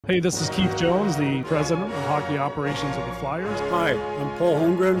Hey, this is Keith Jones, the president of hockey operations of the Flyers. Hi, I'm Paul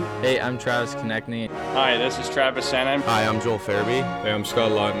Holmgren. Hey, I'm Travis Konechny. Hi, this is Travis Sanheim. Hi, I'm Joel Farabee. Hey, I'm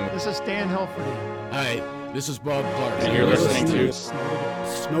Scott Lawton. This is Stan Hilferty. Hi, this is Bob Clark. And you're listening to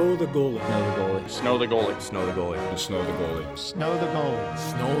Snow the Goalie. Snow the Goalie. Snow the Goalie. Snow the Goalie. Snow the Goalie.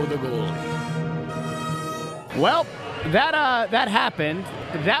 Snow the Goalie. Well, that happened.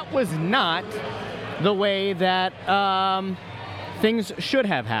 That was not the way that things should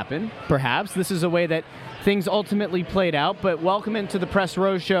have happened, perhaps. This is a way that things ultimately played out, but welcome into the Press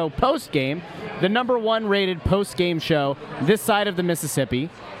Row Show Postgame, the number one rated postgame show this side of the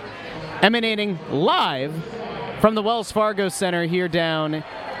Mississippi, emanating live from the Wells Fargo Center here down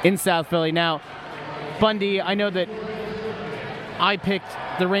in South Philly. Now, Bundy, I know that I picked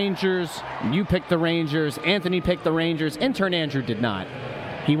the Rangers, you picked the Rangers, Anthony picked the Rangers, intern Andrew did not.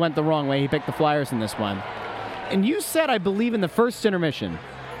 He went the wrong way. He picked the Flyers in this one. And you said, I believe, in the first intermission,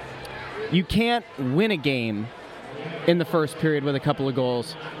 you can't win a game in the first period with a couple of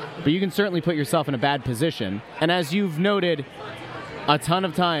goals, but you can certainly put yourself in a bad position. And as you've noted a ton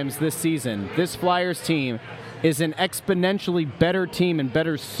of times this season, this Flyers team is an exponentially better team and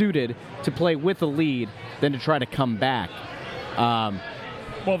better suited to play with a lead than to try to come back.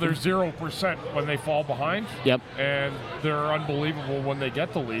 Well, they're 0% when they fall behind. Yep. And they're unbelievable when they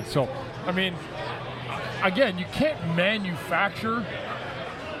get the lead. So, I mean, again, you can't manufacture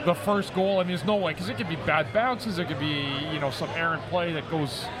the first goal. I mean, there's no way, because it could be bad bounces. It could be, some errant play that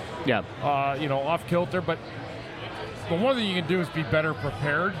goes, off kilter. But one thing you can do is be better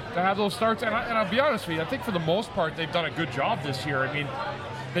prepared to have those starts. And I'll be honest with you, I think for the most part, they've done a good job this year. I mean,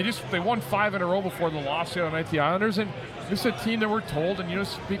 they won 5 in a row before the loss the other night to the Islanders, and this is a team that we're told, and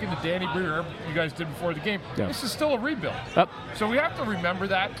speaking to Danny Breer, you guys did before the game, This is still a rebuild. Yep. So we have to remember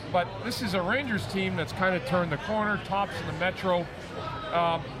that, but this is a Rangers team that's kind of turned the corner, tops in the Metro.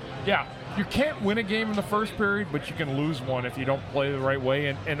 You can't win a game in the first period, but you can lose one if you don't play the right way,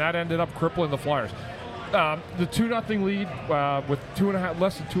 and that ended up crippling the Flyers. The 2-0 lead with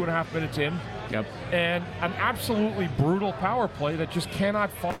less than 2.5 minutes in. Yep. And an absolutely brutal power play that just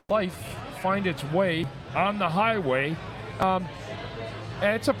cannot find its way on the highway. And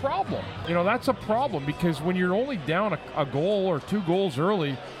it's a problem. That's a problem, because when you're only down a goal or 2 goals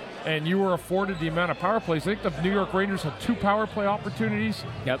early and you were afforded the amount of power plays, I think the New York Rangers had 2 power play opportunities.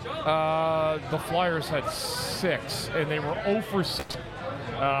 Yep. The Flyers had 6, and they were 0 for 6.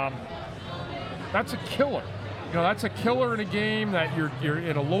 That's a killer. That's a killer in a game that you're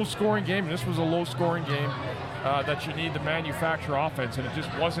in a low-scoring game, and this was a low-scoring game that you need to manufacture offense, and it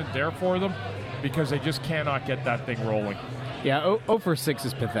just wasn't there for them because they just cannot get that thing rolling. Yeah, 0 for 6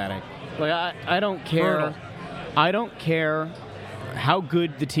 is pathetic. Like, I don't care. Brutal. I don't care how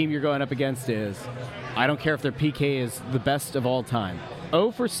good the team you're going up against is. I don't care if their PK is the best of all time.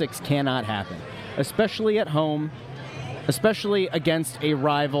 0 for 6 cannot happen, especially at home, especially against a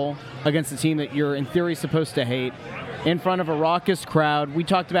rival, against a team that you're in theory supposed to hate, in front of a raucous crowd. We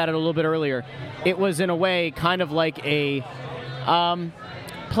talked about it a little bit earlier. It was, in a way, kind of like a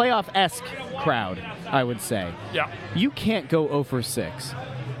playoff-esque crowd, I would say. Yeah. You can't go 0 for 6.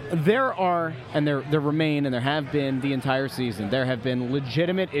 There are, and there remain, and there have been the entire season, there have been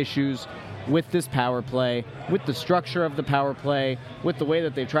legitimate issues with this power play, with the structure of the power play, with the way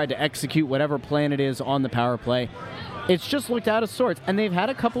that they've tried to execute whatever plan it is on the power play. It's just looked out of sorts. And they've had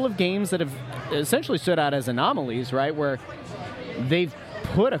a couple of games that have essentially stood out as anomalies, right, where they've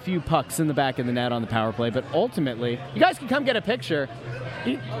put a few pucks in the back of the net on the power play, but ultimately, you guys can come get a picture.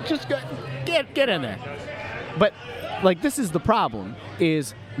 You just get in there. But, this is the problem,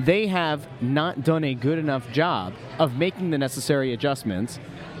 is they have not done a good enough job of making the necessary adjustments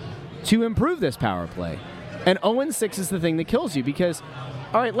to improve this power play. And 0-6 is the thing that kills you, because,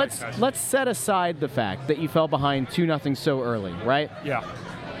 all right, let's set aside the fact that you fell behind 2-0 so early, right? Yeah.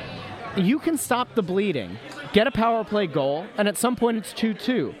 You can stop the bleeding, get a power play goal, and at some point it's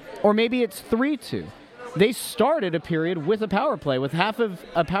 2-2, or maybe it's 3-2. They started a period with a power play, with half of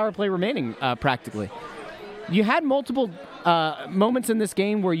a power play remaining, practically. You had multiple moments in this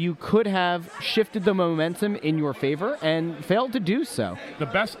game where you could have shifted the momentum in your favor and failed to do so. The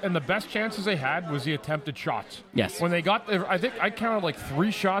best chances they had was the attempted shots. Yes. When they got there, I think I counted 3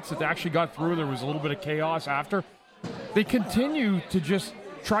 shots that they actually got through. There was a little bit of chaos after. They continue to just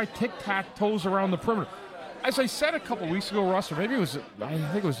try tic-tac-toes around the perimeter. As I said a couple weeks ago, Russ, or maybe I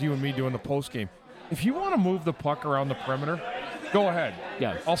think it was you and me doing the post game. If you want to move the puck around the perimeter, go ahead.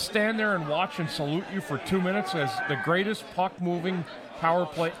 Yeah. I'll stand there and watch and salute you for 2 minutes as the greatest puck-moving power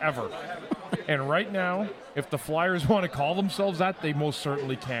play ever. And right now, if the Flyers want to call themselves that, they most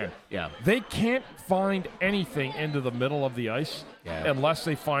certainly can. Yeah. They can't find anything into the middle of the ice unless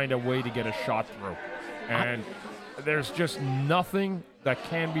they find a way to get a shot through. And there's just nothing that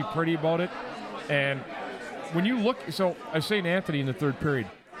can be pretty about it. And when you look, so I was saying to Anthony in the third period,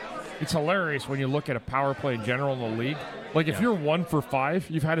 it's hilarious when you look at a power play in general in the league. Like, if you're 1 for 5,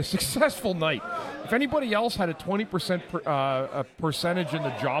 you've had a successful night. If anybody else had a 20% percentage in the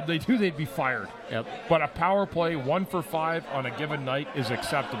job they do, they'd be fired. Yep. But a power play 1 for 5 on a given night is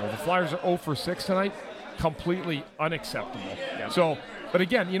acceptable. The Flyers are 0 for 6 tonight, completely unacceptable. Yep. So, but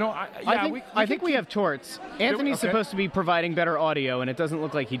again, I think we have torts. Anthony's Okay. supposed to be providing better audio, and it doesn't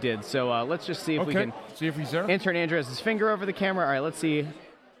look like he did. So let's just see if we can. See if he's there. Intern Andrew has his finger over the camera. All right, let's see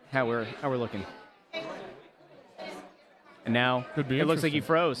how we're looking. And now it looks like he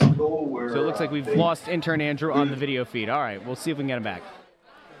froze. So it looks like we've lost intern Andrew on the video feed. All right, we'll see if we can get him back.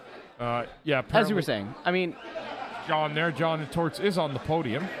 As you were saying, I mean, John Torts is on the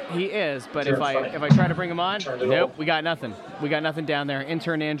podium. he is, but if I try to bring him on, nope, we got nothing. We got nothing down there.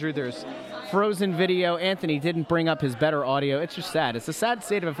 Intern Andrew, there's frozen video. Anthony didn't bring up his better audio. It's just sad. It's a sad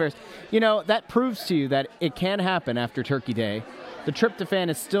state of affairs. That proves to you that it can happen after Turkey Day. The tryptophan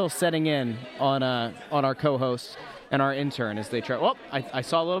is still setting in on our co-host and our intern as they try. Oh, I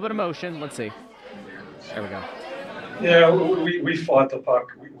saw a little bit of motion. Let's see. There we go. Yeah, we fought the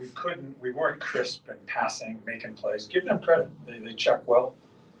puck. We weren't crisp in passing, making plays. Give them credit. They check well.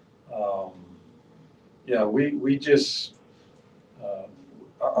 We just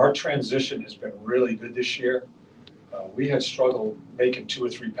our transition has been really good this year. We had struggled making 2 or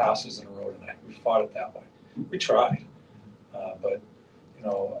 3 passes in a row tonight. We fought it that way. We tried, but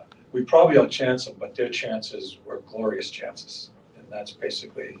we probably outchanced them, but their chances were glorious chances. And that's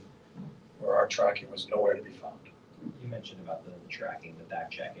basically where our tracking was nowhere to be found. You mentioned about the tracking, the back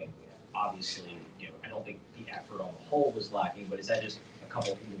checking. Obviously, I don't think the effort on the whole was lacking, but is that just a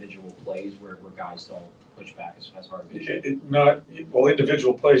couple of individual plays where guys don't push back as hard as they should?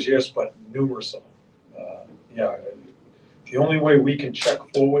 Individual plays, yes, but numerous of them. The only way we can check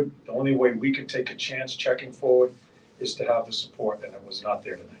forward, the only way we can take a chance checking forward is to have the support, and it was not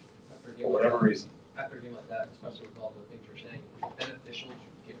there tonight. For whatever reason. After a game like that, especially with all the things you're saying, beneficial to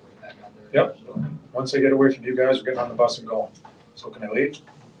get right back out there. Yep. Once I get away from you guys, we're getting on the bus and going. So can I leave?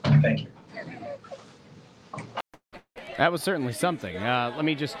 Thank you. That was certainly something. Let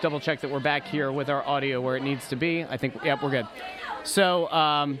me just double check that we're back here with our audio where it needs to be. I think, yep, we're good.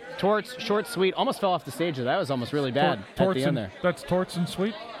 So, Torts, short, sweet, almost fell off the stage. That was almost really bad at the end there. That's Torts and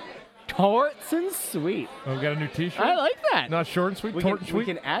Sweet? Torts and Sweet. Oh, we got a new T-shirt? I like that. Not short and sweet, Tort and Sweet? We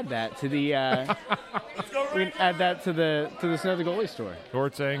can add that to the we can add that to the Snow the Goalie store.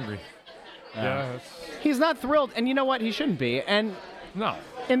 Torts angry. Yeah. He's not thrilled, and you know what? He shouldn't be. And no.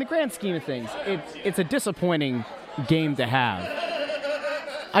 In the grand scheme of things, it's a disappointing game to have.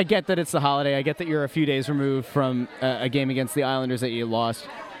 I get that it's the holiday. I get that you're a few days removed from a game against the Islanders that you lost.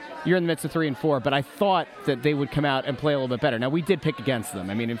 You're in the midst of 3 and 4, but I thought that they would come out and play a little bit better. Now, we did pick against them.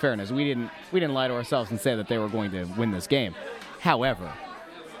 I mean, in fairness, we didn't lie to ourselves and say that they were going to win this game. However,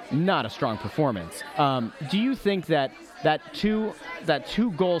 not a strong performance. Do you think that two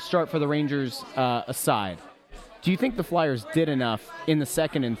goal start for the Rangers aside, do you think the Flyers did enough in the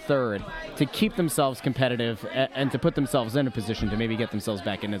second and third to keep themselves competitive and to put themselves in a position to maybe get themselves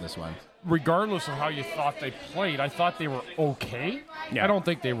back into this one? Regardless of how you thought they played, I thought they were okay. Yeah. I don't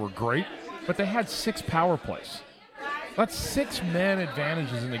think they were great, but they had 6 power plays. That's 6-man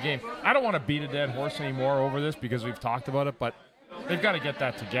advantages in the game. I don't want to beat a dead horse anymore over this because we've talked about it, but they've got to get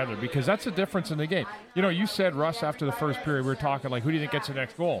that together because that's the difference in the game. You said, Russ, after the first period, we were talking like, who do you think gets the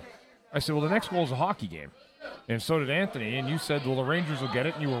next goal? I said, well, the next goal is a hockey game. And so did Anthony, and you said, well, the Rangers will get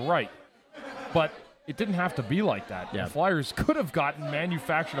it, and you were right. But it didn't have to be like that. Yeah. The Flyers could have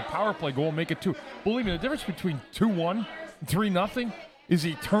manufactured a power play goal and make it 2. Believe me, the difference between 2-1 and 3-0 is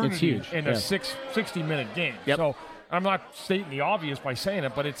eternity in a 60-minute game. Yep. So I'm not stating the obvious by saying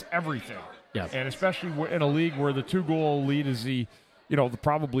it, but it's everything. Yep. And especially in a league where the 2-goal lead is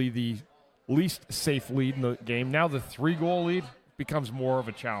probably the least safe lead in the game. Now the 3-goal lead becomes more of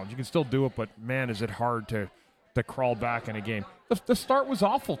a challenge. You can still do it, but man, is it hard to crawl back in a game. The start was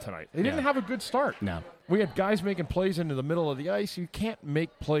awful tonight. They didn't have a good start. No. We had guys making plays into the middle of the ice. You can't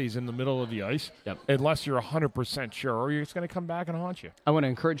make plays in the middle of the ice unless you're 100% sure, or it's going to come back and haunt you. I want to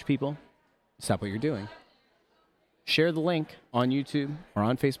encourage people, stop what you're doing. Share the link on YouTube or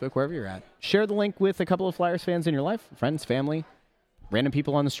on Facebook, wherever you're at. Share the link with a couple of Flyers fans in your life, friends, family, random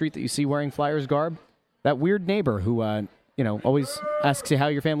people on the street that you see wearing Flyers garb. That weird neighbor who always asks you how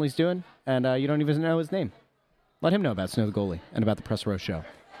your family's doing, and you don't even know his name. Let him know about Snow the Goalie and about the Press Row Show.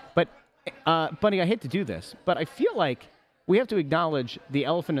 But Bunny, I hate to do this, but I feel like we have to acknowledge the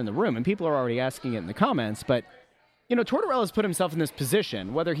elephant in the room, and people are already asking it in the comments, but, Tortorella's put himself in this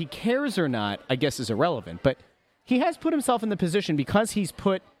position. Whether he cares or not, I guess, is irrelevant, but he has put himself in the position because he's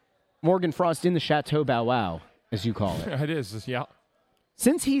put Morgan Frost in the Chateau Bow Wow, as you call it. It is, yeah.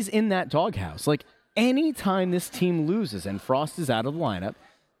 Since he's in that doghouse, any time this team loses and Frost is out of the lineup,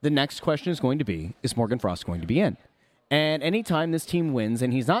 the next question is going to be, is Morgan Frost going to be in? And anytime this team wins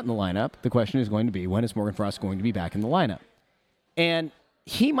and he's not in the lineup, the question is going to be, when is Morgan Frost going to be back in the lineup? And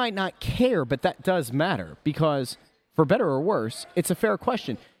he might not care, but that does matter because, for better or worse, it's a fair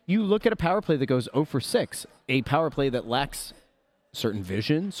question. You look at a power play that goes 0 for 6, a power play that lacks certain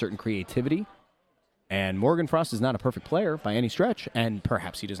vision, certain creativity, and Morgan Frost is not a perfect player by any stretch, and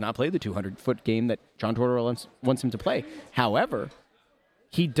perhaps he does not play the 200-foot game that John Tortorella wants him to play. However,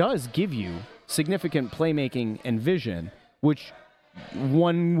 he does give you significant playmaking and vision, which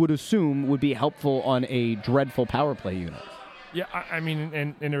one would assume would be helpful on a dreadful power play unit. Yeah, I mean,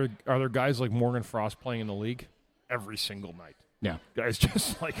 and are there guys like Morgan Frost playing in the league every single night? Yeah. Guys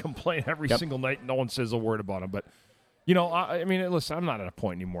just complain every single night. No one says a word about him. But, I mean, listen, I'm not at a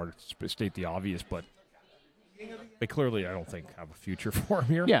point anymore to state the obvious, but they clearly, I don't think, have a future for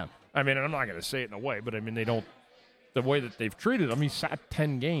him here. Yeah. I mean, I'm not going to say it in a way, but I mean, they don't, the way that they've treated him, he sat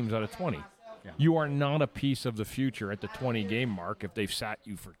 10 games out of 20. Yeah. You are not a piece of the future at the 20-game mark if they've sat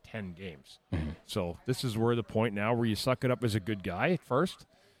you for 10 games. Mm-hmm. So this is where the point now where you suck it up as a good guy at first,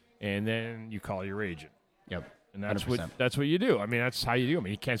 and then you call your agent. Yep. And that's 100%. what you do. I mean, that's how you do. I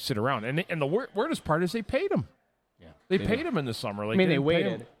mean, you can't sit around. And the weirdest part is they paid him. Yeah. They paid him in the summer. They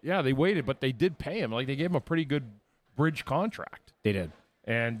waited. Yeah, they waited, but they did pay him. They gave him a pretty good bridge contract. They did.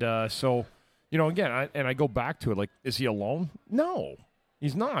 And so, again, I go back to it. Is he alone? No,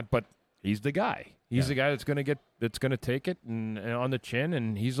 he's not. But he's the guy. He's the guy that's going to take it and on the chin,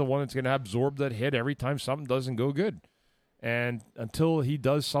 and he's the one that's going to absorb that hit every time something doesn't go good. And until he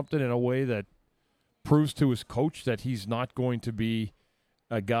does something in a way that proves to his coach that he's not going to be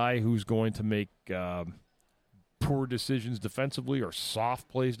a guy who's going to make poor decisions defensively or soft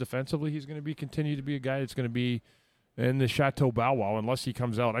plays defensively, he's going to continue to be a guy that's going to be in the Chateau Bow Wow unless he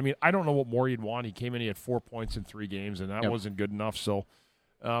comes out. I mean, I don't know what more he'd want. He came in, he had 4 points in 3 games, and that wasn't good enough. So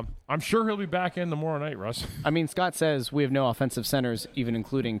I'm sure he'll be back in tomorrow night, Russ. I mean, Scott says we have no offensive centers, even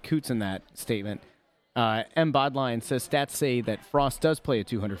including Coots in that statement. M. Bodline says stats say that Frost does play a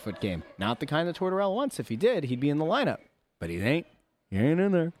 200-foot game. Not the kind that Tortorella wants. If he did, he'd be in the lineup. But he ain't. He ain't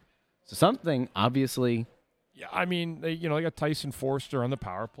in there. So something, obviously. Yeah, I mean, they got Tyson Forster on the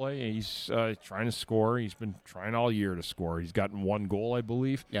power play. He's trying to score. He's been trying all year to score. He's gotten 1 goal, I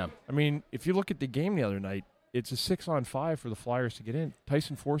believe. Yeah. I mean, if you look at the game the other night, it's a 6-on-5 for the Flyers to get in.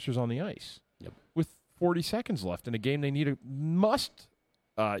 Tyson Forster's on the ice with 40 seconds left in a game. They need you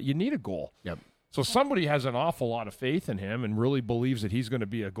need a goal. Yep. So somebody has an awful lot of faith in him and really believes that he's going to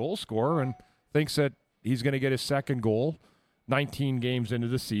be a goal scorer and thinks that he's going to get his second goal 19 games into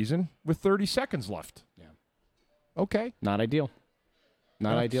the season with 30 seconds left. Yeah. Okay. Not ideal.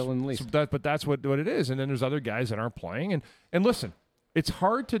 Not ideal in the least. But that's what it is. And then there's other guys that aren't playing. And listen, it's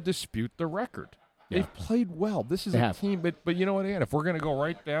hard to dispute the record. Yeah. They've played well. This is a team. But you know what, Ian? If we're going to go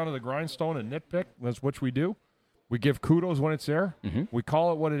right down to the grindstone and nitpick, that's what we do. We give kudos when it's there. Mm-hmm. We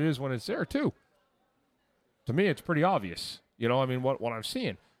call it what it is when it's there, too. To me, it's pretty obvious. I mean, what I'm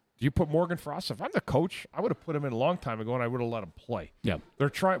seeing. Do you put Morgan Frost? If I'm the coach, I would have put him in a long time ago, and I would have let him play. Yeah. They're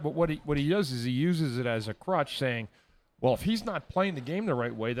trying, but what he does is he uses it as a crutch, saying, well, if he's not playing the game the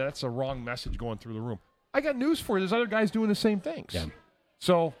right way, that's a wrong message going through the room. I got news for you. There's other guys doing the same things. Yeah.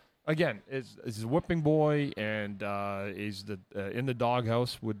 So, again, is a whipping boy and is in the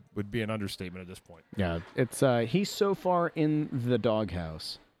doghouse would be an understatement at this point. Yeah. It's he's so far in the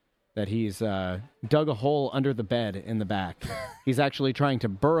doghouse that he's dug a hole under the bed in the back. He's actually trying to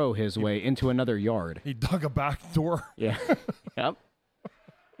burrow his way into another yard. He dug a back door. Yeah. Yep.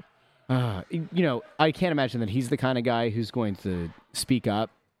 I can't imagine that he's the kind of guy who's going to speak up.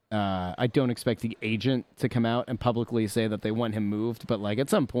 I don't expect the agent to come out and publicly say that they want him moved, but at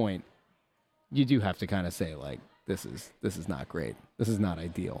some point, you do have to kind of say this is not great. This is not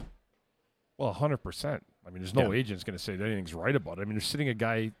ideal. Well, 100%. I mean, there's no agent's going to say that anything's right about it. I mean, you're sitting a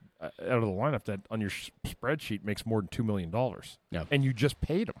guy out of the lineup that on your spreadsheet makes more than $2 million. Yep. And you just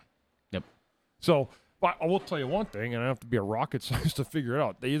paid him. Yep. So, but I will tell you one thing, and I don't have to be a rocket scientist to figure it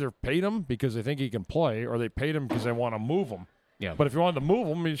out. They either paid him because they think he can play, or they paid him because they want to move him. Yeah. But if you wanted to move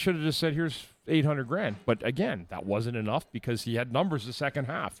him, you should have just said, here's $800,000. But again, that wasn't enough because he had numbers the second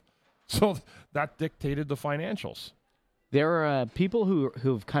half. So that dictated the financials. There are people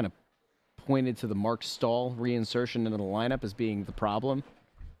who've kind of pointed to the Mark Stahl reinsertion into the lineup as being the problem.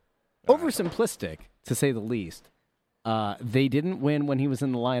 oversimplistic, to say the least. They didn't win when he was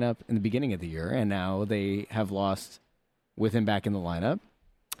in the lineup in the beginning of the year, and now they have lost with him back in the lineup.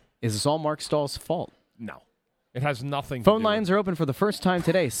 Is this all Mark Stahl's fault? No. It has nothing Phone to do lines are open for the first time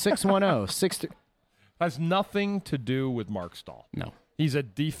today, 610-6... Has nothing to do with Mark Stahl. No. He's a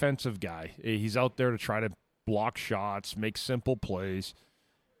defensive guy. He's out there to try to block shots, make simple plays.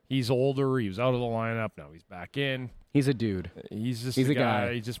 He's older. He was out of the lineup. Now he's back in. He's a dude. He's just He's a a guy.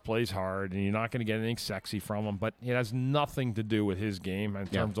 guy. He just plays hard, and you're not going to get anything sexy from him. But it has nothing to do with his game in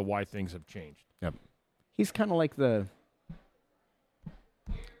terms of why things have changed. Yep. He's kind of like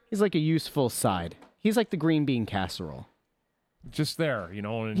he's like a useful side. He's like the green bean casserole. Just there,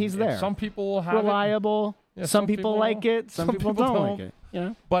 And, He's there. Some people will have reliable. Yeah, some people like it. Some people don't like it.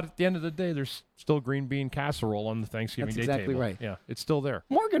 Yeah. But at the end of the day, there's still green bean casserole on the Thanksgiving That's Day exactly table. right. Yeah, it's still there.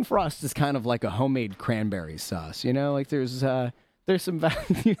 Morgan Frost is kind of like a homemade cranberry sauce. Like there's some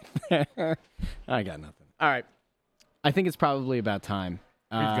value there. I got nothing. All right. I think it's probably about time.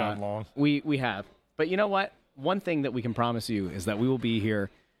 We've gone long. We have. But you know what? One thing that we can promise you is that we will be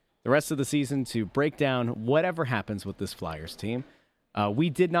here the rest of the season to break down whatever happens with this Flyers team. We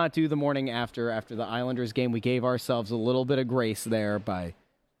did not do the morning after the Islanders game. We gave ourselves a little bit of grace there by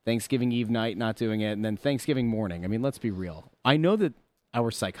Thanksgiving Eve night not doing it, and then Thanksgiving morning. I mean, let's be real. I know that our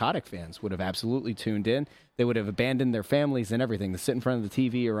psychotic fans would have absolutely tuned in. They would have abandoned their families and everything to sit in front of the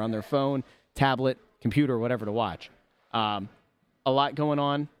TV or on their phone, tablet, computer, whatever to watch. A lot going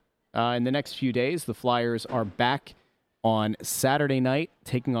on in the next few days. The Flyers are back on Saturday night,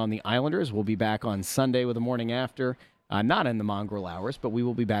 taking on the Islanders. We'll be back on Sunday with the morning after. Not in the mongrel hours, but we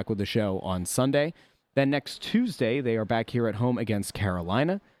will be back with the show on Sunday. Then next Tuesday, they are back here at home against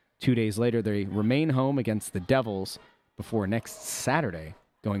Carolina. 2 days later, they remain home against the Devils before next Saturday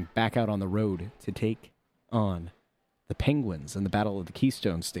going back out on the road to take on the Penguins in the Battle of the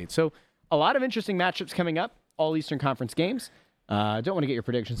Keystone State. So a lot of interesting matchups coming up, all Eastern Conference games. Don't want to get your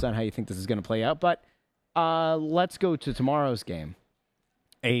predictions on how you think this is going to play out, but let's go to tomorrow's game.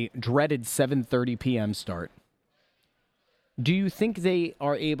 A dreaded 7:30 p.m. start. Do you think they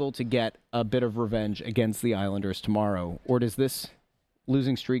are able to get a bit of revenge against the Islanders tomorrow, or does this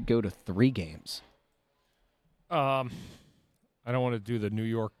losing streak go to 3 games? I don't want to do the New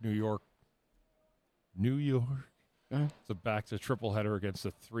York. So back to triple header against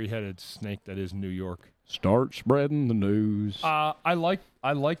the 3-headed snake that is New York. Start spreading the news. I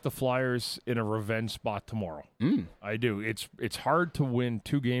like the Flyers in a revenge spot tomorrow. I do. It's hard to win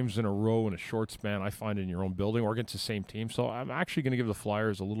 2 games in a row in a short span, I find, in your own building or against the same team. So I'm actually going to give the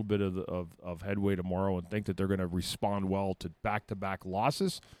Flyers a little bit of headway tomorrow and think that they're going to respond well to back-to-back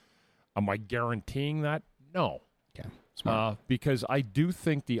losses. Am I guaranteeing that? No. Okay. Smart. Because I do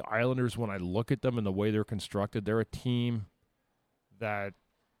think the Islanders, when I look at them and the way they're constructed, they're a team that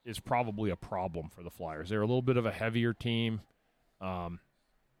is probably a problem for the Flyers. They're a little bit of a heavier team, but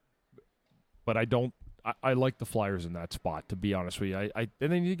I like the Flyers in that spot, to be honest with you. And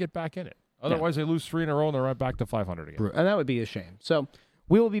they need to get back in it. Otherwise, they lose 3 in a row and they're right back to 500 again. And that would be a shame. So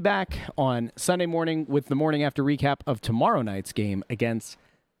we will be back on Sunday morning with the morning after recap of tomorrow night's game against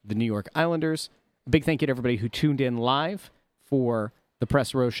the New York Islanders. A big thank you to everybody who tuned in live for the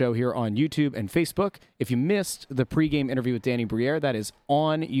Press Row Show here on YouTube and Facebook. If you missed the pregame interview with Danny Briere, that is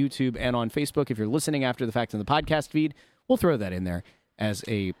on YouTube and on Facebook. If you're listening after the fact in the podcast feed, we'll throw that in there as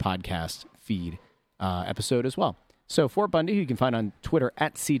a podcast feed episode as well. So for Bundy, who you can find on Twitter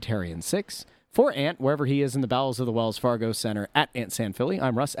at CTarian6, for Ant, wherever he is in the bowels of the Wells Fargo Center, at Ant Sanphilly,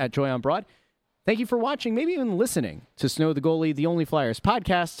 I'm Russ at Joy on Broad. Thank you for watching, maybe even listening to Snow the Goalie, the Only Flyers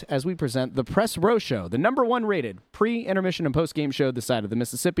podcast, as we present the Press Row Show, the #1 rated pre-intermission and post-game show this side of the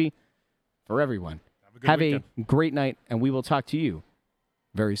Mississippi for everyone. Have a great night, and we will talk to you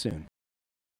very soon.